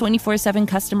 And 24/7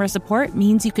 customer support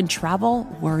means you can travel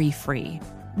worry-free.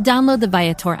 Download the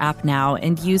Viator app now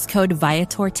and use code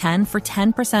Viator10 for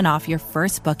 10% off your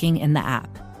first booking in the app.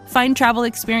 Find travel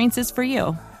experiences for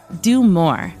you. Do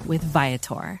more with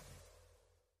Viator.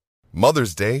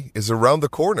 Mother's Day is around the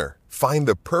corner. Find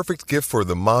the perfect gift for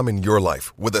the mom in your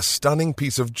life with a stunning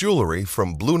piece of jewelry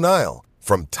from Blue Nile.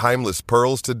 From timeless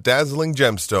pearls to dazzling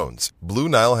gemstones, Blue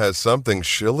Nile has something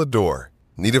she'll adore.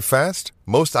 Need it fast?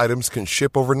 Most items can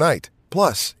ship overnight.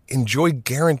 Plus, enjoy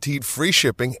guaranteed free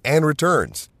shipping and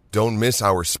returns. Don't miss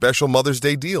our special Mother's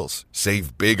Day deals.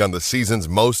 Save big on the season's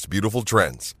most beautiful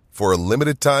trends. For a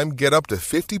limited time, get up to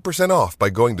 50% off by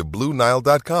going to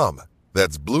BlueNile.com.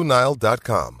 That's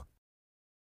BlueNile.com.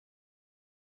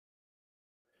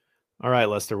 All right,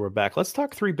 Lester, we're back. Let's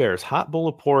talk Three Bears: hot bowl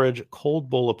of porridge, cold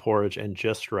bowl of porridge, and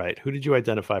just right. Who did you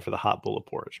identify for the hot bowl of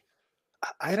porridge?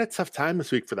 I had a tough time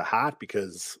this week for the hot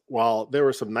because while there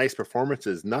were some nice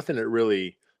performances, nothing that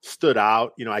really stood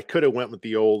out. I could have went with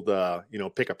the old,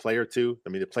 pick a play or two.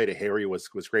 I mean, the play to Harry was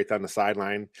great down the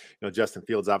sideline. Justin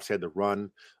Fields obviously had the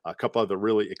run, a couple of the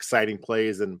really exciting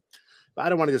plays, and I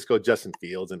don't want to just go Justin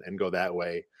Fields and go that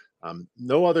way.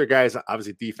 No other guys.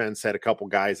 Obviously, defense had a couple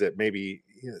guys that maybe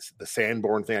the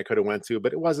Sanborn thing I could have went to,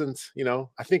 but it wasn't.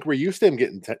 I think we're used to him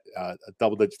getting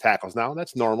double-digit tackles now, and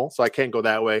that's normal. So I can't go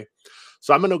that way.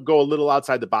 So I'm going to go a little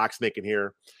outside the box thinking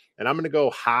here, and I'm going to go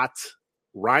hot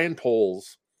Ryan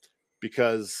Poles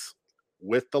because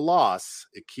with the loss,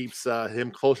 it keeps him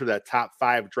closer to that top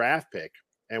 5 draft pick.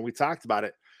 And we talked about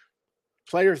it.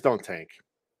 Players don't tank.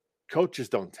 Coaches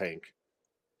don't tank.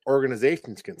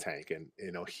 Organizations can tank. And,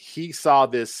 he saw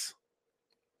this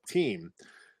team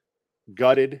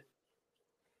gutted,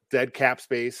 dead cap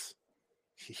space.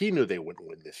 He knew they wouldn't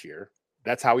win this year.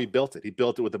 That's how he built it. He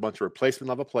built it with a bunch of replacement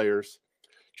level players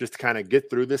just to kind of get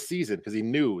through this season because he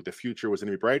knew the future was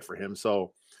going to be bright for him.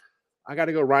 So I got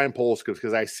to go Ryan Poles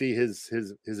because I see his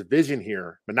vision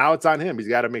here. But now it's on him. He's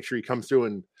got to make sure he comes through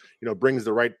and, brings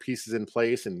the right pieces in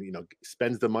place and,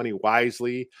 spends the money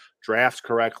wisely, drafts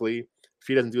correctly. If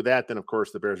he doesn't do that, then, of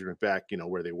course, the Bears are going back,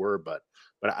 where they were. But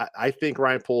I think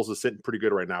Ryan Poles is sitting pretty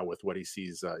good right now with what he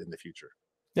sees in the future.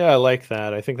 Yeah, I like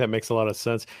that. I think that makes a lot of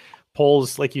sense.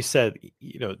 Poles, like you said,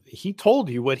 he told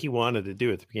you what he wanted to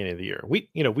do at the beginning of the year.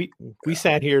 We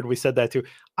sat here and we said that too.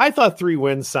 I thought 3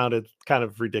 wins sounded kind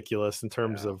of ridiculous in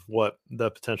terms of what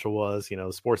the potential was.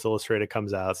 Sports Illustrated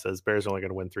comes out, says Bears are only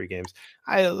going to win 3 games.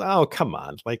 Come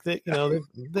on. Like the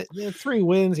 3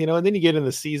 wins, and then you get in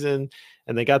the season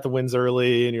and they got the wins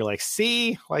early and you're like,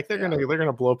 see, like they're going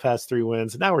to blow past 3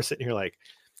 wins. And now we're sitting here like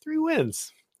 3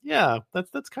 wins. Yeah,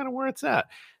 that's kind of where it's at.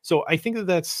 So I think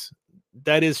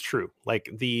that is true. Like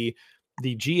the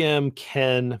GM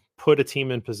can put a team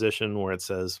in position where it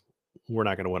says we're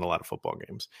not going to win a lot of football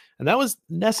games, and that was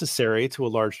necessary to a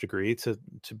large degree to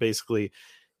basically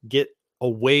get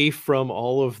away from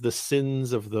all of the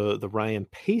sins of the Ryan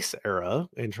Pace era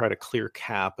and try to clear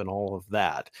cap and all of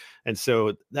that. And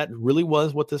so that really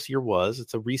was what this year was.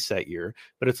 It's a reset year,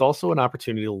 but it's also an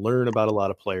opportunity to learn about a lot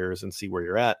of players and see where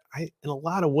you're at. In a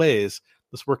lot of ways,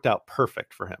 this worked out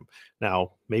perfect for him.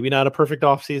 Now, maybe not a perfect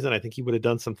offseason. I think he would have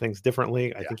done some things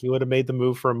differently. I think he would have made the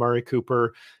move for Amari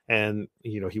Cooper, and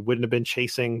he wouldn't have been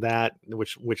chasing that,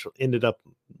 which ended up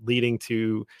leading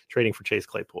to trading for Chase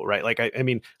Claypool, right? Like, I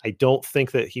mean, I don't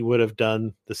think that he would have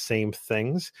done the same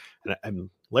things. And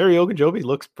Larry Ogunjobi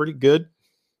looks pretty good,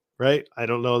 right? I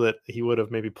don't know that he would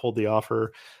have maybe pulled the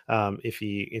offer if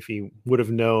he would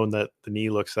have known that the knee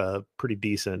looks pretty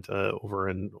decent over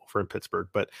in Pittsburgh.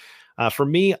 But for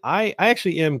me, I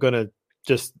actually am going to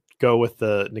just go with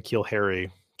the N'Keal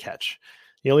Harry catch.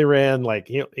 He only ran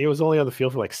he was only on the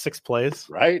field for 6 plays.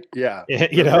 Right. Yeah.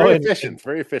 Very efficient.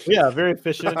 Yeah. Very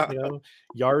efficient.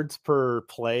 Yards per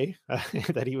play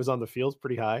that he was on the field is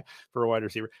pretty high for a wide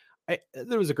receiver.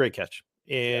 That was a great catch.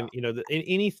 And,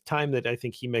 any time that I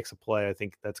think he makes a play, I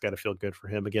think that's got to feel good for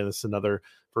him. Again, this is another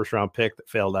first round pick that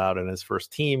failed out in his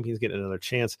first team. He's getting another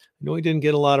chance. I know he didn't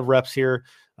get a lot of reps here.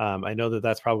 I know that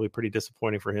that's probably pretty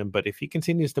disappointing for him, but if he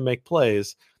continues to make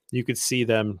plays, you could see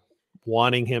them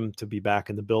wanting him to be back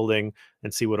in the building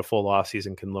and see what a full off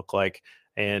season can look like.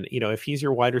 And, if he's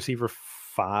your wide receiver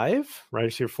 5, right,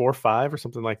 receiver 4, 5 or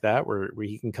something like that, where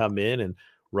he can come in and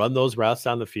run those routes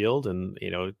down the field and,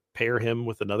 pair him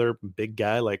with another big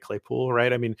guy like Claypool,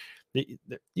 right? I mean,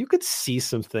 you could see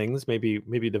some things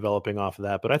maybe developing off of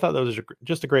that, but I thought that was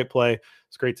just a great play.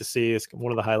 It's great to see. It's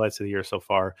one of the highlights of the year so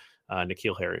far.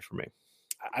 N'Keal Harry for me.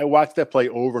 I watched that play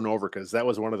over and over because that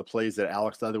was one of the plays that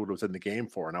Alex Leatherwood was in the game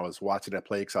for. And I was watching that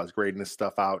play because I was grading this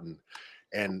stuff out.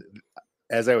 And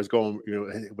as I was going,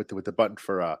 with the button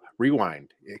for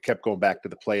rewind, it kept going back to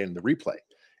the play and the replay.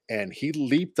 And he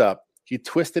leaped up, he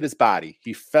twisted his body,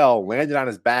 he fell, landed on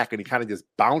his back, and he kind of just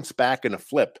bounced back in a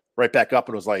flip right back up.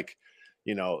 And it was like,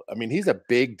 he's a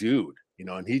big dude,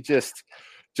 and he just,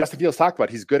 Justin Fields talked about,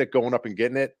 he's good at going up and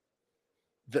getting it.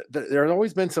 There's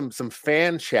always been some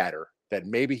fan chatter that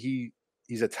maybe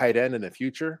he's a tight end in the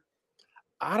future.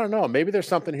 I don't know. Maybe there's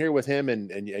something here with him,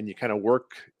 and you kind of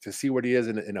work to see what he is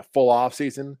in a full off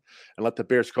season and let the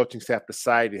Bears coaching staff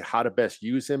decide how to best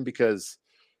use him, because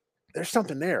there's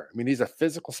something there. I mean, he's a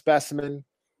physical specimen.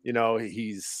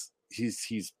 He's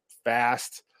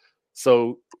fast.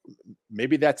 So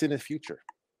maybe that's in the future.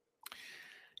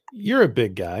 You're a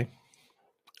big guy.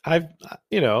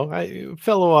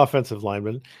 Fellow offensive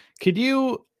lineman. Could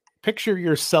you picture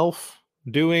yourself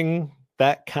doing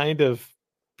that kind of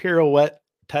pirouette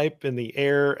type in the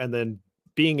air and then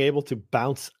being able to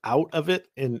bounce out of it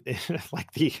in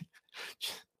like the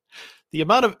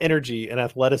amount of energy and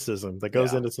athleticism that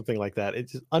goes into something like that?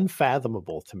 It's just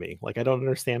unfathomable to me. Like, I don't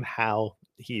understand how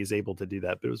he is able to do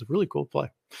that, but it was a really cool play.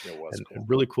 It was a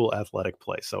really cool athletic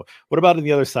play. So what about on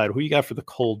the other side? Who you got for the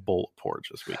cold bowl porridge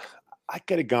this week? I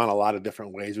could have gone a lot of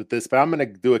different ways with this, but I'm going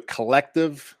to do a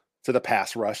collective to the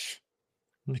pass rush,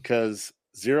 because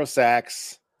 0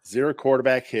 sacks, 0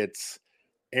 quarterback hits.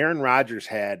 Aaron Rodgers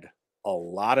had a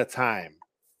lot of time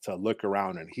to look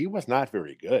around, and he was not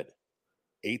very good.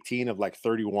 18 of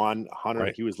 31, 100.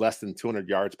 Right. He was less than 200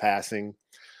 yards passing.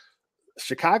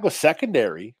 Chicago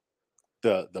secondary,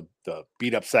 the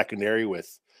beat up secondary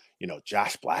with,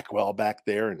 Josh Blackwell back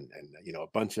there and a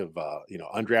bunch of,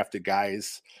 undrafted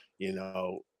guys,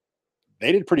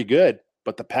 they did pretty good,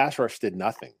 but the pass rush did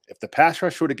nothing. If the pass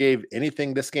rush would have gave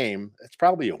anything this game, it's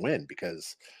probably a win,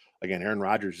 because again, Aaron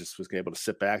Rodgers just was able to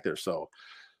sit back there. So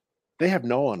they have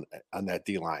no one on that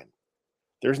D-line.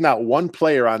 There's not one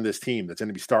player on this team that's going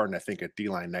to be starting, I think, at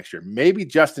D-line next year. Maybe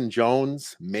Justin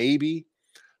Jones, maybe,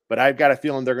 but I've got a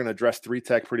feeling they're going to address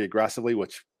 3-tech pretty aggressively,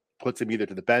 which puts him either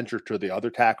to the bench or to the other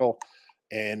tackle.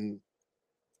 And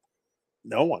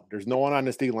there's no one on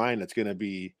this D-line that's going to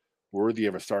be worthy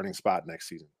of a starting spot next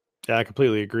season. Yeah, I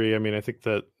completely agree. I mean, I think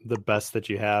that the best that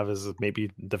you have is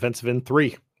maybe defensive end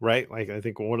 3, right? Like, I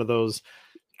think one of those,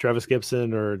 Travis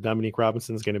Gibson or Dominique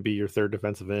Robinson, is going to be your third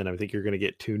defensive end. I think you're going to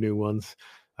get 2 new ones.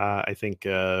 I think,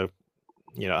 Al-Qadi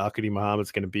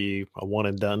Muhammad's going to be a one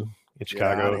and done in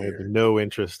Chicago. I have no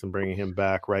interest in bringing him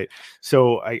back, right?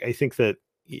 So I think that,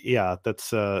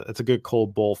 that's a good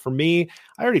cold bowl for me.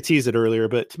 I already teased it earlier,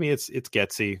 but to me, it's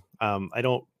Getsy. I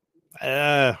don't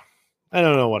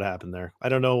know what happened there. I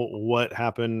don't know what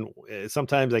happened.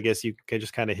 Sometimes I guess you can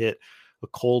just kind of hit a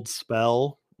cold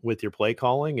spell with your play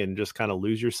calling and just kind of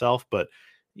lose yourself, but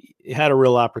you had a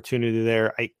real opportunity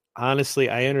there. I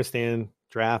understand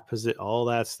draft position, all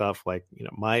that stuff. Like,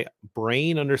 my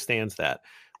brain understands that,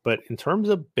 but in terms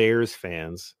of Bears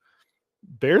fans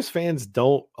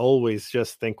don't always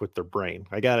just think with their brain.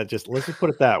 Let's just put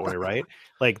it that way, right?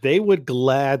 Like, they would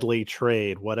gladly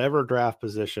trade whatever draft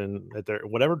position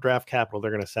whatever draft capital they're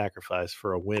going to sacrifice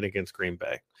for a win against Green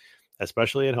Bay,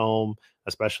 especially at home,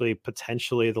 especially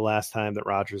potentially the last time that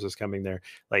Rodgers is coming there.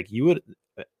 Like,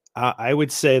 I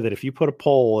would say that if you put a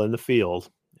poll in the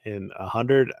field in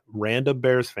 100 random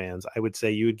Bears fans, I would say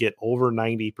you would get over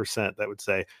 90% that would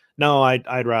say, no,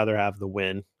 I'd rather have the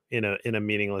win in a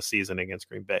meaningless season against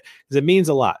Green Bay, because it means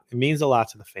a lot. It means a lot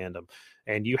to the fandom.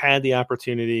 And you had the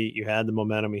opportunity, you had the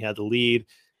momentum, you had the lead,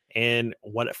 and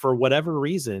for whatever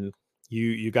reason,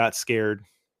 you got scared.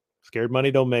 Scared money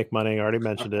don't make money. I already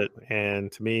mentioned it.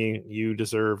 And to me, you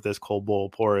deserve this cold bowl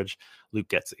of porridge, Luke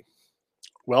Getsy.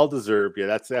 Well deserved. Yeah,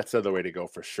 that's the other way to go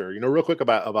for sure. Real quick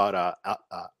about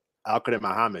Al-Qadim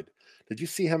Muhammad. Did you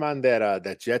see him on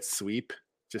that jet sweep?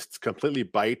 Just completely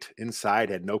bite inside,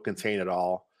 had no contain at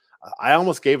all. I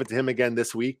almost gave it to him again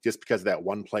this week just because of that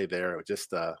one play there. It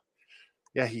just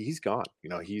he's gone.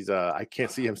 He's I can't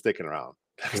see him sticking around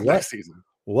next season.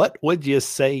 What would you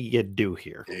say you do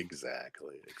here?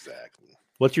 Exactly.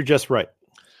 What's your just right?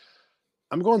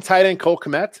 I'm going tight end Cole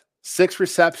Kmet. 6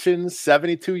 receptions,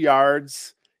 72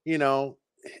 yards.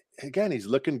 Again, he's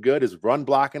looking good. His run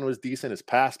blocking was decent. His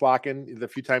pass blocking, the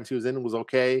few times he was in, was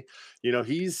okay.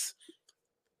 He's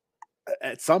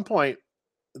at some point,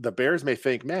 the Bears may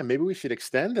think, man, maybe we should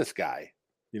extend this guy.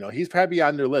 He's probably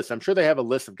on their list. I'm sure they have a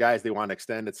list of guys they want to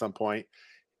extend at some point.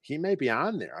 He may be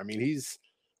on there. I mean,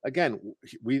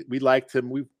 we liked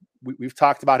him. We've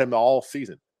talked about him all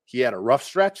season. He had a rough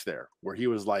stretch there where he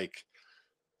was like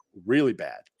really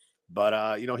bad.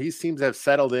 But, he seems to have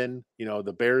settled in.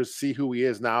 The Bears see who he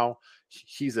is now.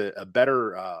 He's a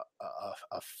better a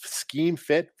scheme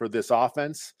fit for this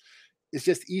offense. It's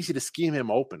just easy to scheme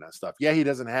him open and stuff. Yeah, he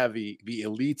doesn't have the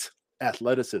elite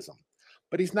athleticism,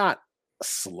 but he's not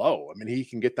slow. I mean, he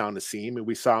can get down the seam, and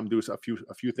we saw him do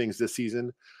a few things this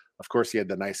season. Of course, he had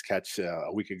the nice catch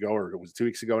a week ago, or it was 2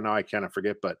 weeks ago now. I cannot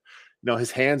forget, but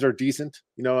his hands are decent.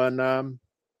 And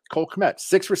Cole Kmet,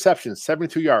 6 receptions,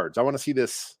 72 yards. I want to see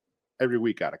this every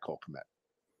week out of Cole Kmet.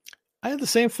 I had the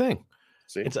same thing.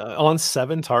 See? It's on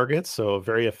 7 targets, so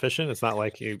very efficient. It's not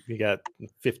like you got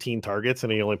 15 targets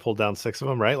and he only pulled down 6 of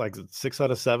them, right? Like 6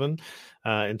 out of 7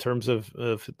 in terms of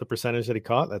the percentage that he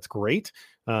caught. That's great.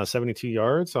 72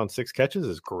 yards on 6 catches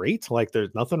is great. Like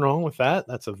there's nothing wrong with that.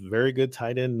 That's a very good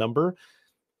tight end number.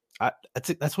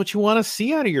 That's what you want to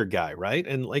see out of your guy, right?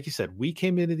 And like you said, we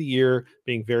came into the year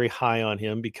being very high on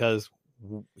him because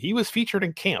he was featured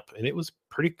in camp and it was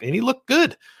and he looked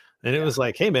good. And it was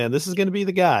like, hey, man, this is going to be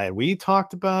the guy. And we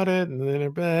talked about it. And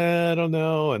then, I don't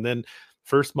know. And then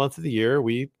first month of the year,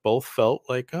 we both felt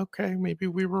like, okay, maybe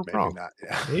we were wrong. Not,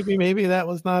 yeah. Maybe that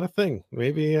was not a thing.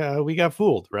 Maybe we got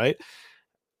fooled, right?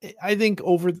 I think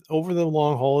over the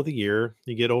long haul of the year,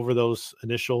 you get over those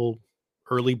initial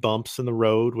early bumps in the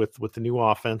road with the new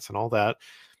offense and all that.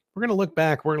 We're going to look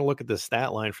back. We're going to look at the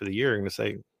stat line for the year and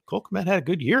say, Cole Kmet had a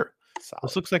good year. Solid.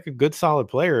 This looks like a good, solid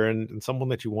player and someone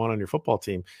that you want on your football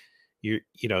team.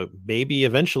 Maybe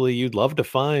eventually you'd love to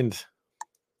find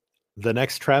the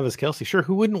next Travis Kelce. Sure,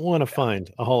 who wouldn't want to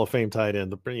find a Hall of Fame tight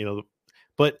end?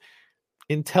 But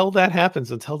until that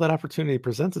happens, until that opportunity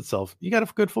presents itself, you got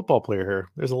a good football player here.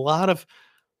 There's a lot of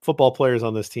football players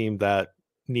on this team that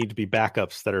need to be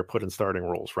backups that are put in starting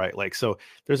roles, right? Like, so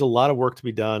there's a lot of work to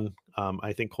be done.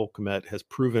 I think Cole Kmet has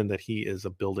proven that he is a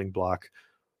building block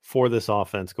for this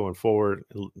offense going forward.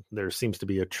 There seems to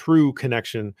be a true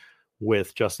connection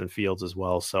with Justin Fields as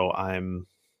well. So I'm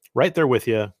right there with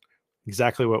you.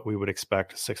 Exactly what we would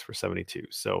expect, 6 for 72.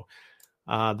 So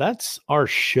that's our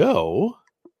show.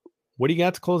 What do you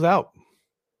got to close out?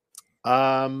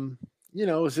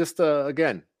 It's just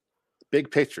again, big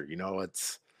picture.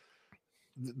 It's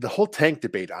the whole tank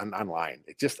debate online.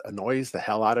 It just annoys the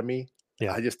hell out of me.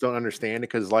 Yeah, I just don't understand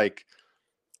it because, like,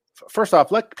 first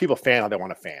off, let people fan how they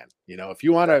want to fan. If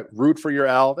you want to root for your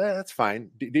L, that's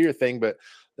fine. Do your thing. But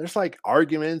there's like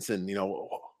arguments and,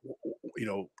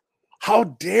 how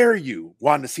dare you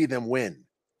want to see them win?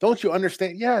 Don't you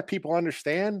understand? Yeah, people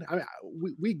understand. I mean,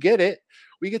 we get it.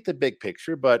 We get the big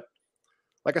picture. But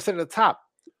like I said at the top,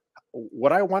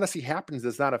 what I want to see happen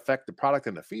does not affect the product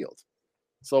in the field.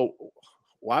 So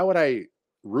why would I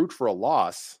root for a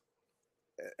loss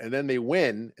and then they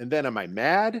win? And then am I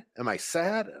mad? Am I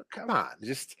sad? Come on,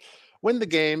 just win the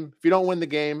game. If you don't win the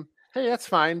game, hey, that's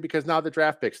fine because now the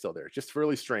draft pick's still there. It's just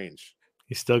really strange.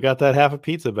 You still got that half a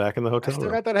pizza back in the hotel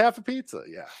room. Got that half a pizza.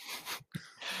 Yeah.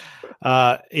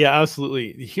 Yeah,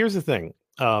 absolutely. Here's the thing.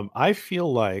 I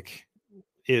feel like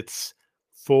it's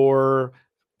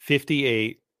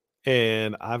 4:58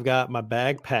 and I've got my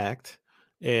bag packed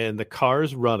and the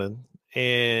car's running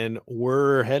and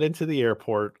we're heading to the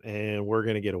airport and we're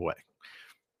going to get away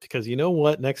because you know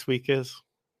what next week is?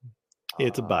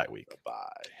 It's a bye week.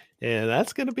 And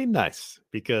that's going to be nice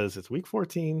because it's week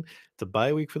 14. It's a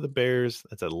bye week for the Bears.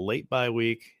 It's a late bye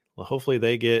week. Well, hopefully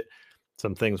they get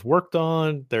some things worked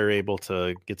on. They're able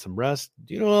to get some rest.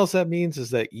 Do you know what else that means?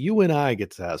 Is that you and I get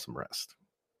to have some rest.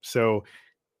 So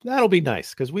That'll be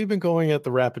nice because we've been going at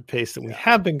the rapid pace that we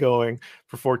have been going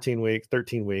for 13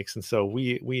 weeks. And so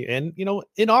and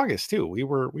in August too, we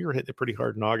were hitting it pretty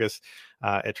hard in August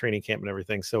at training camp and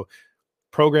everything. So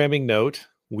programming note,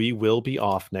 we will be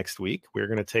off next week. We're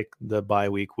going to take the bye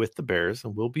week with the Bears,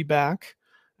 and we'll be back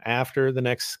after the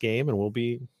next game, and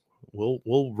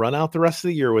we'll run out the rest of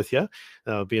the year with you.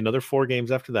 It'll be another 4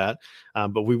 games after that.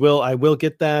 But I will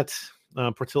get that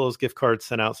Portillo's gift card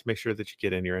sent out, so make sure that you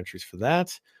get in your entries for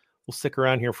that. We'll stick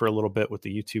around here for a little bit with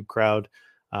the YouTube crowd.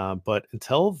 But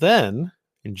until then,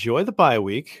 enjoy the bye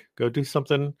week. Go do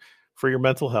something for your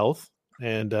mental health.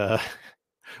 And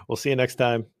we'll see you next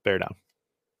time. Bear down.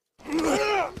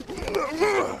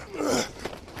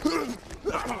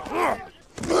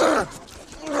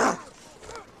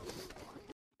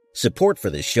 Support for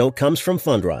this show comes from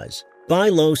Fundrise. Buy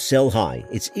low, sell high.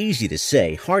 It's easy to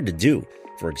say, hard to do.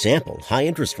 For example, high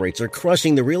interest rates are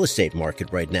crushing the real estate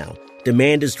market right now.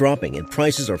 Demand is dropping and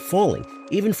prices are falling,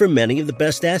 even for many of the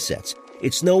best assets.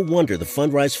 It's no wonder the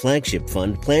Fundrise Flagship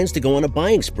Fund plans to go on a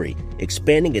buying spree,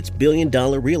 expanding its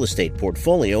billion-dollar real estate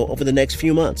portfolio over the next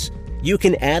few months. You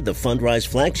can add the Fundrise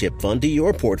Flagship Fund to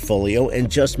your portfolio in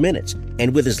just minutes,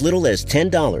 and with as little as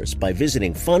 $10 by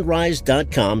visiting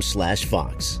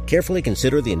fundrise.com/Fox. Carefully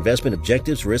consider the investment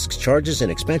objectives, risks, charges,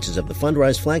 and expenses of the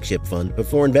Fundrise Flagship Fund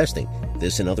before investing.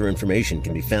 This and other information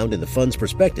can be found in the fund's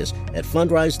prospectus at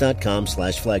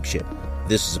fundrise.com/flagship.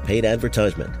 This is a paid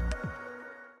advertisement.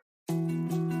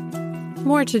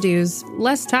 More to-dos,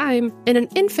 less time, and an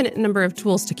infinite number of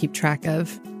tools to keep track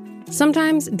of.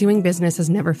 Sometimes doing business has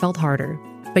never felt harder,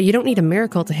 but you don't need a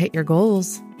miracle to hit your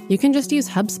goals. You can just use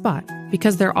HubSpot,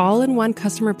 because their all-in-one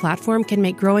customer platform can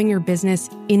make growing your business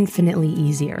infinitely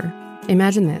easier.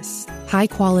 Imagine this: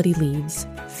 high-quality leads,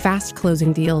 fast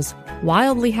closing deals,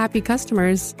 wildly happy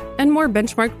customers, and more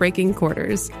benchmark-breaking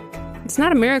quarters. It's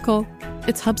not a miracle,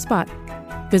 it's HubSpot.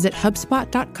 Visit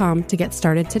HubSpot.com to get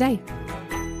started today.